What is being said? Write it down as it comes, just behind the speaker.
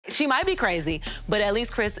She might be crazy, but at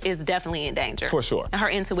least Chris is definitely in danger. For sure. And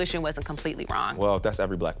her intuition wasn't completely wrong. Well, that's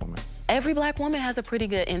every black woman. Every black woman has a pretty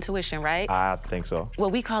good intuition, right? I think so.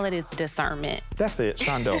 What we call it is discernment. That's it,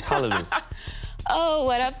 Shondo. Hallelujah. Oh,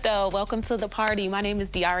 what up, though? Welcome to the party. My name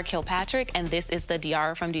is Diarra Kilpatrick, and this is the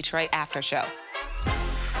Diarra from Detroit After Show.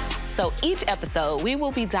 So each episode, we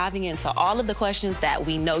will be diving into all of the questions that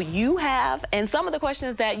we know you have and some of the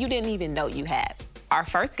questions that you didn't even know you had. Our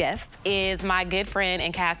first guest is my good friend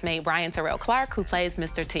and castmate, Bryan Terrell Clark, who plays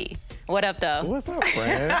Mr. T. What up, though? What's up,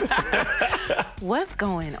 friend? What's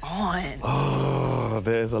going on? Oh,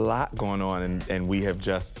 there's a lot going on, and we have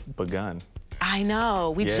just begun. I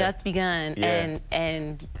know, we just begun,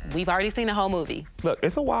 and we've already seen the whole movie. Look,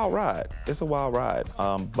 it's a wild ride. It's a wild ride.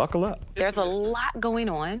 Buckle up. There's a lot going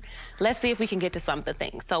on. Let's see if we can get to some of the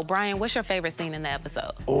things. So, Bryan, what's your favorite scene in the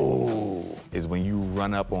episode? Oh, is when you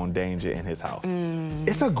run up on Danger in his house.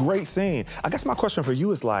 It's a great scene. I guess my question for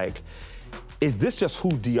you is like, is this just who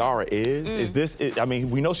Diarra is? Is this, I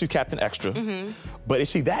mean, we know she's Captain Extra, but is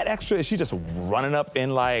she that extra? Is she just running up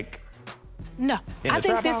in like, No, I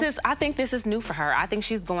I think this is new for her. I think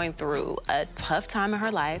she's going through a tough time in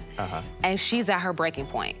her life, and she's at her breaking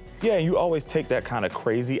point. Yeah, and you always take that kind of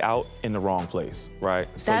crazy out in the wrong place, right?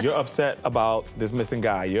 So you're upset about this missing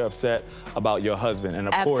guy. You're upset about your husband, and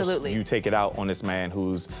of course you take it out on this man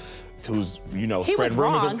who's you know, spreading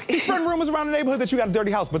rumors. He's spreading rumors around the neighborhood that you got a dirty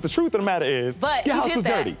house. But the truth of the matter is, your house was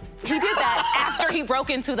dirty. He did that after he broke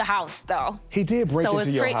into the house, though. He did break into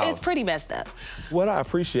your house. It's pretty messed up. What I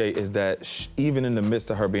appreciate is that even in the midst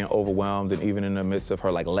of her being overwhelmed, and even in the midst of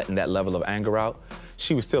her like letting that level of anger out,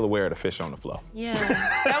 she was still aware of the fish on the floor. Yeah,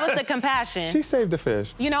 that was the compassion. She saved the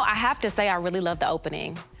fish. You know, I have to say, I really love the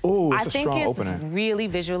opening. Ooh, it's a strong opening. I think it's really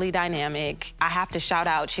visually dynamic. I have to shout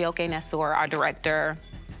out Chioke Nesor, our director,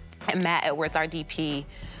 and Matt Edwards, our DP.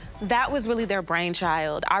 That was really their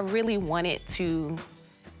brainchild. I really wanted to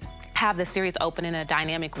have the series open in a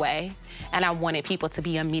dynamic way, and I wanted people to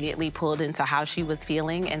be immediately pulled into how she was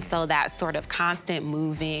feeling, and so that sort of constant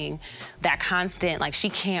moving, that constant, like,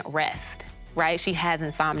 she can't rest, right? She has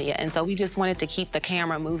insomnia, and so we just wanted to keep the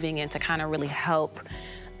camera moving and to kind of really help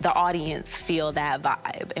the audience feel that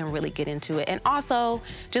vibe and really get into it. And also,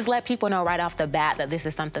 just let people know right off the bat that this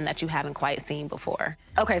is something that you haven't quite seen before.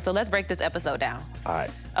 Okay, so let's break this episode down. All right.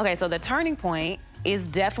 Okay, so the turning point is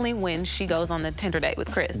definitely when she goes on the Tinder date with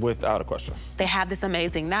Chris. Without a question. They have this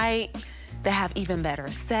amazing night. They have even better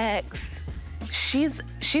sex. She's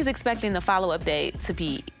expecting the follow-up date to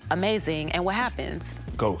be amazing, and what happens?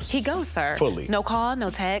 Ghosts. He ghosts her. Fully. No call, no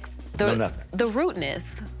text. No nothing. The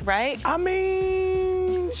rudeness, right? I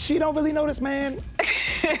mean, she don't really know this man.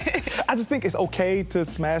 I just think it's okay to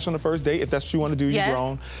smash on the first date if that's what you want to do. You're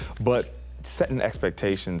grown, but setting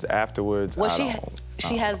expectations afterwards. Well,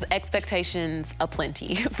 she has expectations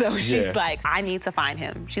aplenty, so she's like, I need to find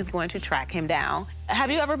him. She's going to track him down. Have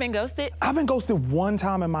you ever been ghosted? I've been ghosted one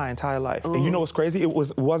time in my entire life. Ooh. And you know what's crazy? It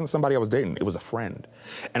wasn't somebody I was dating. It was a friend.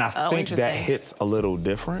 And I think that hits a little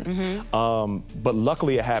different. But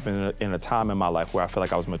luckily it happened in a time in my life where I feel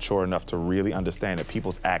like I was mature enough to really understand that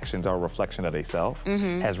people's actions are a reflection of themselves.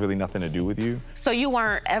 Has really nothing to do with you. So you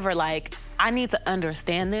weren't ever like, I need to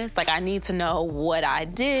understand this? Like, I need to know what I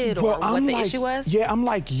did or what the issue was? Yeah, I'm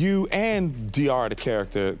like you and Diarra, the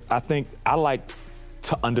character. I think I like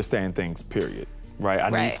to understand things, period. Right? I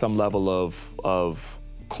need some level of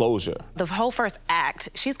closure. The whole first act,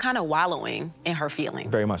 she's kind of wallowing in her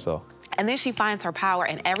feelings. Very much so. And then she finds her power,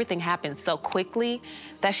 and everything happens so quickly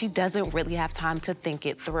that she doesn't really have time to think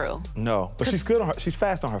it through. No, but she's good she's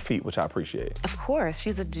fast on her feet, which I appreciate. Of course,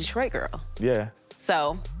 she's a Detroit girl. Yeah.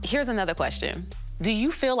 So here's another question. Do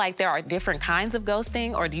you feel like there are different kinds of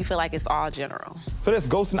ghosting, or do you feel like it's all general? So there's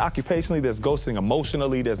ghosting occupationally, there's ghosting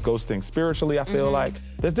emotionally, there's ghosting spiritually, I feel like.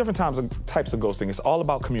 There's different types of ghosting. It's all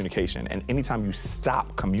about communication, and anytime you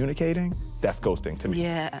stop communicating, that's ghosting to me.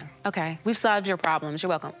 Yeah, okay. We've solved your problems, you're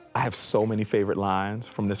welcome. I have so many favorite lines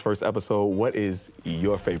from this first episode. What is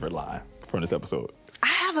your favorite line from this episode? I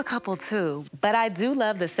have a couple too, but I do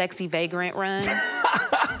love the sexy vagrant run.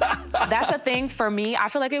 That's a thing for me. I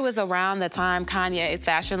feel like it was around the time Kanye's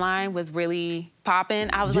fashion line was really popping.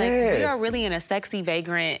 I was like, we are really in a sexy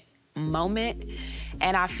vagrant moment.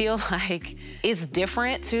 And I feel like it's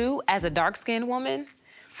different too as a dark-skinned woman.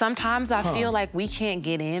 Sometimes I feel like we can't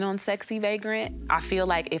get in on sexy vagrant. I feel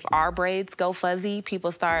like if our braids go fuzzy,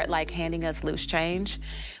 people start like handing us loose change.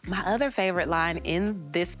 My other favorite line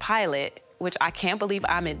in this pilot, which I can't believe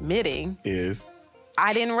I'm admitting, is?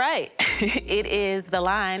 I didn't write. It is the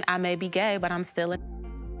line, I may be gay, but I'm still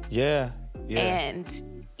in. Yeah.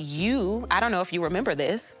 And you, I don't know if you remember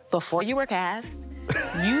this, before you were cast,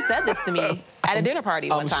 You said this to me at a dinner party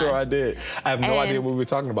one time. I'm sure I did. I have no idea what we were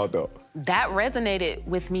talking about, though. That resonated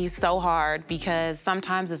with me so hard because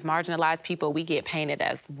sometimes as marginalized people, we get painted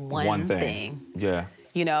as one thing. Yeah.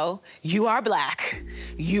 You know, you are Black,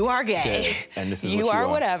 you are gay, and this is you what are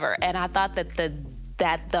whatever. And I thought that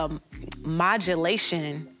the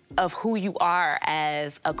modulation of who you are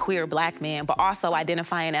as a queer Black man, but also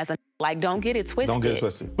identifying as a, like, don't get it twisted. Don't get it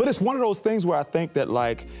twisted. But it's one of those things where I think that,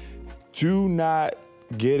 like, do not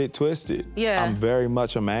get it twisted. Yeah. I'm very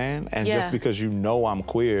much a man, and just because you know I'm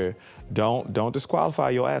queer, don't disqualify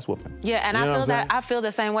your ass whooping. Yeah, and I feel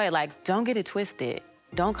the same way. Like, don't get it twisted.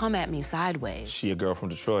 Don't come at me sideways. She a girl from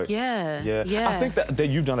Detroit. Yeah. I think that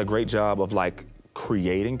you've done a great job of, like,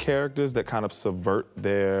 creating characters that kind of subvert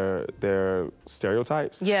their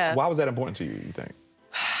stereotypes. Yeah. Why was that important to you, you think?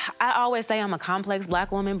 I always say I'm a complex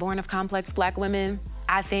Black woman, born of complex Black women.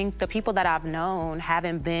 I think the people that I've known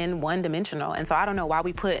haven't been one-dimensional, and so I don't know why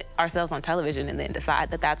we put ourselves on television and then decide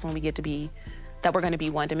that that's when we get to be, that we're gonna be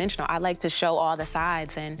one-dimensional. I like to show all the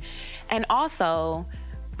sides, and also,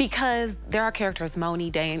 because there are characters, Moni,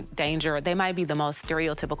 Danger, they might be the most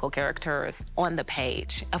stereotypical characters on the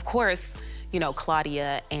page. Of course, you know,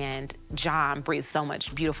 Claudia and John breathe so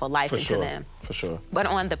much beautiful life into them. For sure. But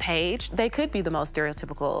on the page, they could be the most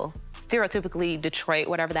stereotypically Detroit,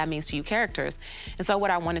 whatever that means to you, characters. And so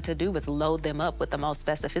what I wanted to do was load them up with the most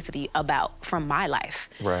specificity from my life.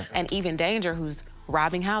 Right. And even Danger, who's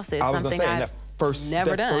robbing houses, something I've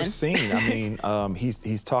never done. First scene, I mean,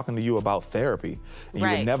 he's talking to you about therapy. And you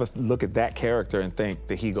would never look at that character and think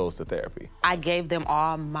that he goes to therapy. I gave them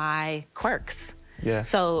all my quirks. Yeah.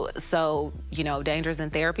 So you know, Danger's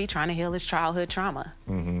in therapy, trying to heal his childhood trauma.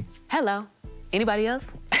 Mm-hmm. Hello. Anybody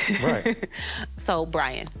else? Right. So,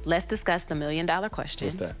 Bryan, let's discuss the $1 million question.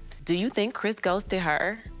 What's that? Do you think Chris ghosted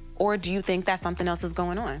her, or do you think that something else is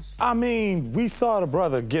going on? I mean, we saw the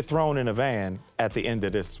brother get thrown in a van at the end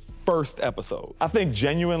of this first episode. I think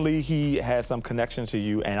genuinely he has some connection to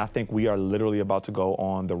you, and I think we are literally about to go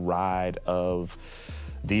on the ride of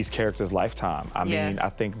these characters' lifetime. I mean, I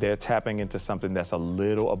think they're tapping into something that's a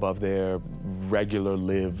little above their regular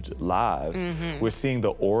lived lives. Mm-hmm. We're seeing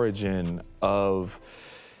the origin of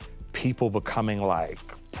people becoming like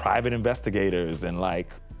private investigators and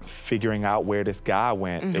like figuring out where this guy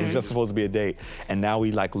went. Mm-hmm. It was just supposed to be a date. And now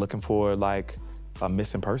we like looking for like a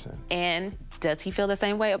missing person. And does he feel the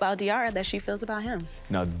same way about Diarra that she feels about him?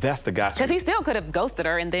 No, that's the guy. Because he still could have ghosted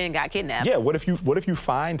her and then got kidnapped. Yeah, what if you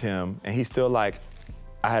find him and he's still like,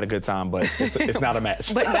 I had a good time, but it's not a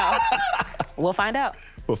match. But no, we'll find out.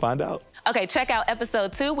 We'll find out. Okay, check out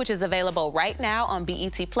episode 2, which is available right now on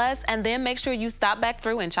BET+, and then make sure you stop back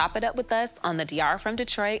through and chop it up with us on the Diarra from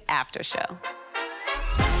Detroit After Show.